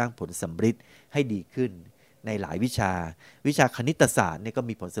นี้เนี่ยสร้างผลสำฤทธิ์ให้ดีขึ้นในหลายวิชาคณิตศาสตร์เนี่ยก็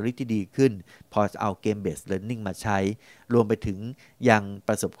มีผลสำฤทธิ์ที่ดีขึ้นพอเอาเกม based learning มาใช้รวมไปถึงยังป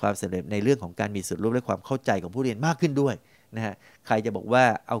ระสบความสำเร็จในเรื่องของการมีส่วนร่วมและความเข้าใจของผู้เรียนมากขึ้นด้วยนะฮะใครจะบอกว่า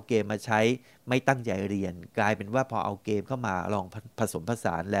เอาเกมมาใช้ไม่ตั้งใจเรียนกลายเป็นว่าพอเอาเกมเข้ามาลองผสมผส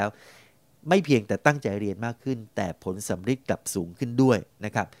านแล้วไม่เพียงแต่ตั้งใจเรียนมากขึ้นแต่ผลสำฤทธิ์กลับสูงขึ้นด้วยน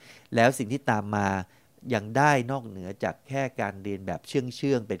ะครับแล้วสิ่งที่ตามมายังได้นอกเหนือจากแค่การเรียนแบบเ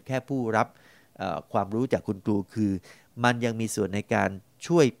ชื่องเป็นแค่ผู้รับความรู้จากคุณครูคือมันยังมีส่วนในการ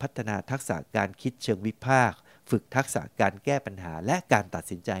ช่วยพัฒนาทักษะการคิดเชิงวิพากษ์ฝึกทักษะการแก้ปัญหาและการตัด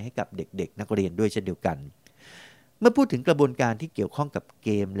สินใจให้กับเด็กๆนักเรียนด้วยเช่นเดียวกันเมื่อพูดถึงกระบวนการที่เกี่ยวข้องกับเก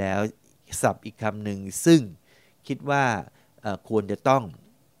มแล้วศัพท์อีกคำหนึ่งซึ่งคิดว่าควรจะต้อง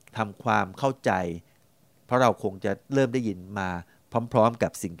ทำความเข้าใจเพราะเราคงจะเริ่มได้ยินมาพร้อมๆกั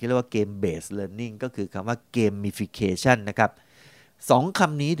บสิ่งที่เรียกว่าเกม based learning ก็คือคำว่า gamification นะครับสองค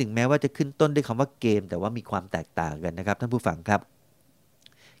ำนี้ถึงแม้ว่าจะขึ้นต้นด้วยคำว่าเกมแต่ว่ามีความแตกต่างกันนะครับท่านผู้ฟังครับ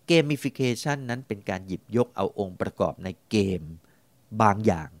gamification นั้นเป็นการหยิบยกเอาองค์ประกอบในเกมบาง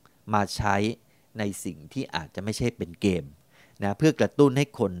อย่างมาใช้ในสิ่งที่อาจจะไม่ใช่เป็นเกมนะเพื่อกระตุ้นให้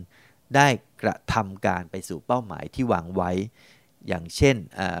คนได้กระทำการไปสู่เป้าหมายที่วางไว้อย่างเช่น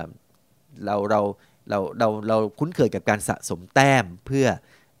เราคุ้นเคยกับการสะสมแต้มเพื่อ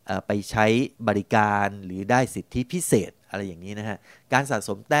ไปใช้บริการหรือได้สิทธิพิเศษอะไรอย่างนี้นะฮะการสะส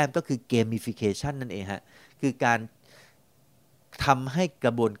มแต้มก็คือ gamification นั่นเองฮะคือการทำให้ก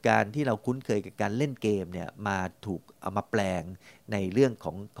ระบวนการที่เราคุ้นเคยกับการเล่นเกมเนี่ยมาถูกเอามาแปลงในเรื่อง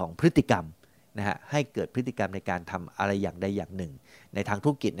ของพฤติกรรมนะฮะให้เกิดพฤติกรรมในการทำอะไรอย่างใดอย่างหนึ่งในทางธุ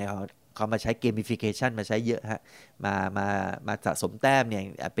รกิจเนี่ยเขามาใช้ gamification มาใช้เยอะฮะมาสะสมแต้มเนี่ย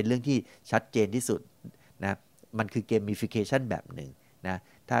เป็นเรื่องที่ชัดเจนที่สุดนะมันคือ gamification แบบหนึ่งนะ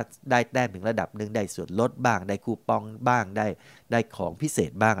ถ้าได้แต้มถึงระดับหนึ่งได้ส่วนลดบ้างได้คูปองบ้างได้ของพิเศ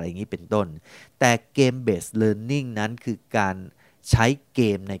ษบ้างอะไรอย่างนี้เป็นต้นแต่เกม based learning นั้นคือการใช้เก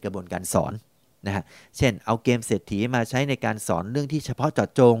มในกระบวนการสอนนะฮะเช่นเอาเกมเศรษฐีมาใช้ในการสอนเรื่องที่เฉพาะเจาะ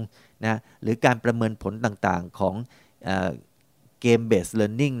จงนะหรือการประเมินผลต่างๆของเกม based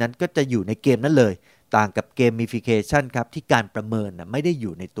learning นั้นก็จะอยู่ในเกมนั้นเลยต่างกับ gamification ครับที่การประเมินไม่ได้อ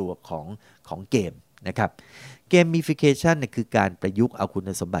ยู่ในตัวของเกมนะครับ gamification เนี่ยคือการประยุกต์เอาคุณ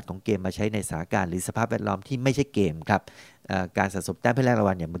สมบัติของเกมมาใช้ในสถานการณ์หรือสภาพแวดล้อมที่ไม่ใช่เกมครับการสะสมแต้มเพื่อแลกราง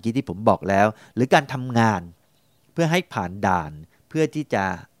วัลอย่างเมื่อกี้ที่ผมบอกแล้วหรือการทำงานเพื่อให้ผ่านด่านเพื่อที่จะ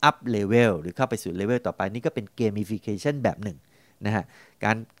อัพเลเวลหรือเข้าไปสู่เลเวลต่อไปนี่ก็เป็น gamification แบบหนึ่งนะฮะก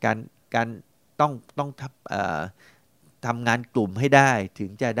ารต้องทำงานกลุ่มให้ได้ถึง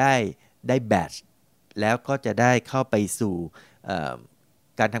จะได้แบตช์แล้วก็จะได้เข้าไปสู่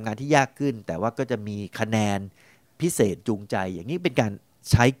การทำงานที่ยากขึ้นแต่ว่าก็จะมีคะแนนพิเศษจูงใจอย่างนี้เป็นการ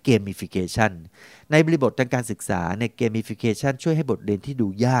ใช้ gamification ในบริบททางการศึกษาใน gamification ช่วยให้บทเรียนที่ดู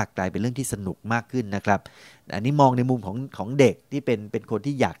ยากกลายเป็นเรื่องที่สนุกมากขึ้นนะครับอันนี้มองในมุมของเด็กที่เป็นคน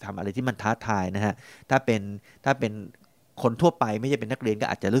ที่อยากทำอะไรที่มันท้าทายนะฮะถ้าเป็นคนทั่วไปไม่ใช่เป็นนักเรียนก็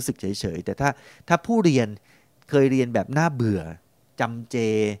อาจจะรู้สึกเฉยๆแต่ถ้าผู้เรียนเคยเรียนแบบน่าเบื่อจำเจ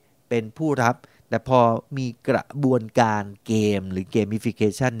เป็นผู้รับแต่พอมีกระบวนการเกมหรือ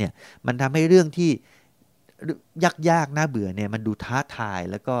gamification เนี่ยมันทำให้เรื่องที่ยากๆน่าเบื่อเนี่ยมันดูท้าทาย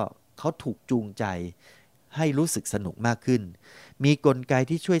แล้วก็เขาถูกจูงใจให้รู้สึกสนุกมากขึ้นมีกลไก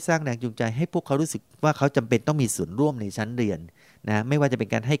ที่ช่วยสร้างแรงจูงใจให้พวกเขารู้สึกว่าเขาจำเป็นต้องมีส่วนร่วมในชั้นเรียนนะไม่ว่าจะเป็น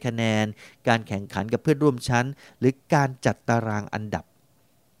การให้คะแนนการแข่งขันกับเพื่อนร่วมชั้นหรือการจัดตารางอันดับ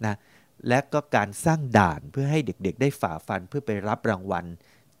นะ และก็การสร้างด่านเพื่อให้เด็กๆได้ฝ่าฟันเพื่อไปรับรางวัล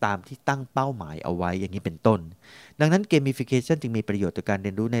ตามที่ตั้งเป้าหมายเอาไว้อย่างนี้เป็นต้นดังนั้น gamification จึงมีประโยชน์ต่อการเรี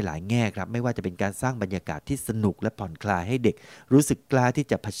ยนรู้ในหลายแง่ครับไม่ว่าจะเป็นการสร้างบรรยากาศที่สนุกและผ่อนคลายให้เด็กรู้สึกกล้าที่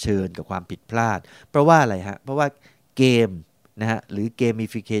จะเผชิญกับความผิดพลาดเพราะว่าอะไรฮะเพราะว่าเกมนะฮะหรือ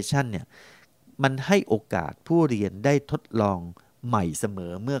gamification เนี่ยมันให้โอกาสผู้เรียนได้ทดลองใหม่เสม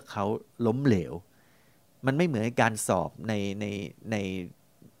อเมื่อเขาล้มเหลวมันไม่เหมือนการสอบใน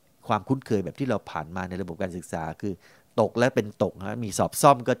ความคุ้นเคยแบบที่เราผ่านมาในระบบการศึกษาคือตกและเป็นตกนะมีสอบซ่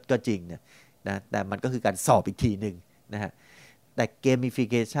อมก็จริงเนี่ยนะแต่มันก็คือการสอบอีกทีหนึ่งนะฮะแต่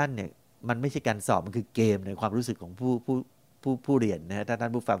gamification เนี่ยมันไม่ใช่การสอบมันคือเกมในความรู้สึกของผู้เรียนนะฮะถ้าท่า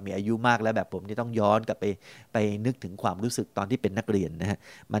นผู้ฟังมีอายุมากแล้วแบบผมที่ต้องย้อนกลับไปนึกถึงความรู้สึกตอนที่เป็นนักเรียนนะฮะ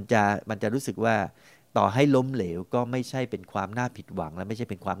มันจะรู้สึกว่าต่อให้ล้มเหลวก็ไม่ใช่เป็นความน่าผิดหวังและไม่ใช่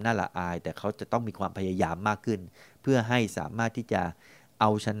เป็นความน่าละอายแต่เขาจะต้องมีความพยายามมากขึ้นเพื่อให้สามารถที่จะเอ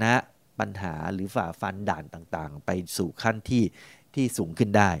าชนะปัญหาหรือฝ่าฟันด่านต่างๆไปสู่ขั้นที่สูงขึ้น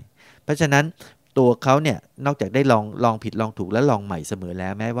ได้เพราะฉะนั้นตัวเขาเนี่ยนอกจากได้ลองผิดลองถูกและลองใหม่เสมอแล้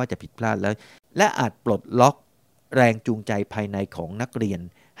วแม้ว่าจะผิดพลาดแล้วและอาจปลดล็อกแรงจูงใจภายในของนักเรียน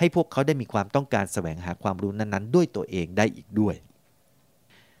ให้พวกเขาได้มีความต้องการแสวงหาความรู้นั้นๆด้วยตัวเองได้อีกด้วย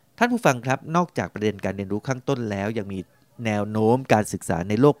ท่านผู้ฟังครับนอกจากประเด็นการเรียนรู้ข้างต้นแล้วยังมีแนวโน้มการศึกษา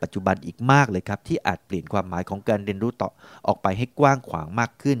ในโลกปัจจุบันอีกมากเลยครับที่อาจเปลี่ยนความหมายของการเรียนรู้ต่อออกไปให้กว้างขวางมา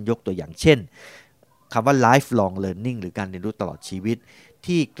กขึ้นยกตัวอย่างเช่นคำว่า lifelong learning หรือการเรียนรู้ตลอดชีวิต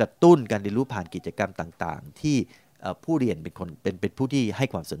ที่กระตุ้นการเรียนรู้ผ่านกิจกรรมต่างๆที่ผู้เรียนเป็นผู้ที่ให้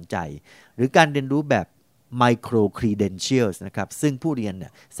ความสนใจหรือการเรียนรู้แบบ micro credentials นะครับซึ่งผู้เรียนเนี่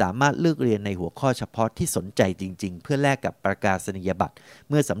ยสามารถเลือกเรียนในหัวข้อเฉพาะที่สนใจจริงๆเพื่อแลกกับประกาศนียบัตร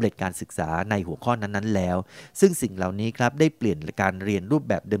เมื่อสำเร็จการศึกษาในหัวข้อนั้นๆแล้วซึ่งสิ่งเหล่านี้ครับได้เปลี่ยนการเรียนรูป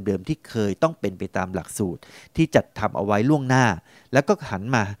แบบเดิมๆที่เคยต้องเป็นไปตามหลักสูตรที่จัดทำเอาไว้ล่วงหน้าแล้วก็หัน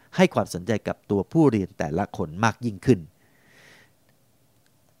มาให้ความสนใจกับตัวผู้เรียนแต่ละคนมากยิ่งขึ้น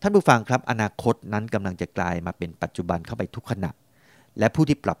ท่านผู้ฟังครับอนาคตนั้นกำลังจะกลายมาเป็นปัจจุบันเข้าไปทุกขณะและผู้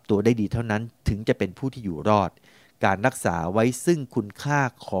ที่ปรับตัวได้ดีเท่านั้นถึงจะเป็นผู้ที่อยู่รอดการรักษาไว้ซึ่งคุณค่า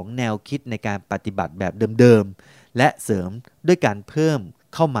ของแนวคิดในการปฏิบัติแบบเดิมๆและเสริมด้วยการเพิ่ม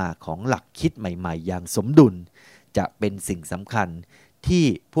เข้ามาของหลักคิดใหม่ๆอย่างสมดุลจะเป็นสิ่งสำคัญที่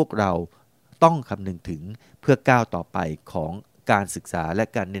พวกเราต้องคำนึงถึงเพื่อก้าวต่อไปของการศึกษาและ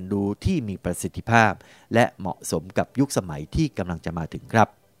การเรียนรู้ที่มีประสิทธิภาพและเหมาะสมกับยุคสมัยที่กำลังจะมาถึงครับ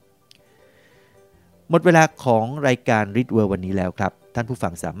หมดเวลาของรายการ readWORLD วันนี้แล้วครับท่านผู้ฟั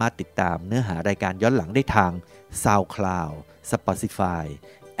งสามารถติดตามเนื้อหารายการย้อนหลังได้ทาง SoundCloud, Spotify,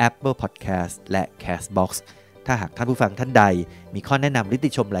 Apple Podcast และ Castbox ถ้าหากท่านผู้ฟังท่านใดมีข้อแนะนำหรือติ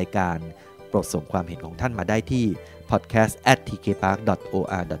ชมรายการโปรดส่งความเห็นของท่านมาได้ที่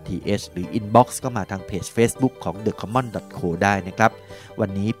podcast@tkpark.or.th หรือ inbox ก็มาทางเพจ Facebook ของ thecommon.co ได้นะครับวัน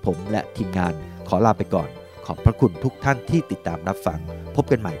นี้ผมและทีมงานขอลาไปก่อนขอบพระคุณทุกท่านที่ติดตามรับฟังพบ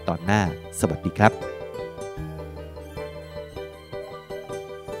กันใหม่ตอนหน้าสวัสดีครับ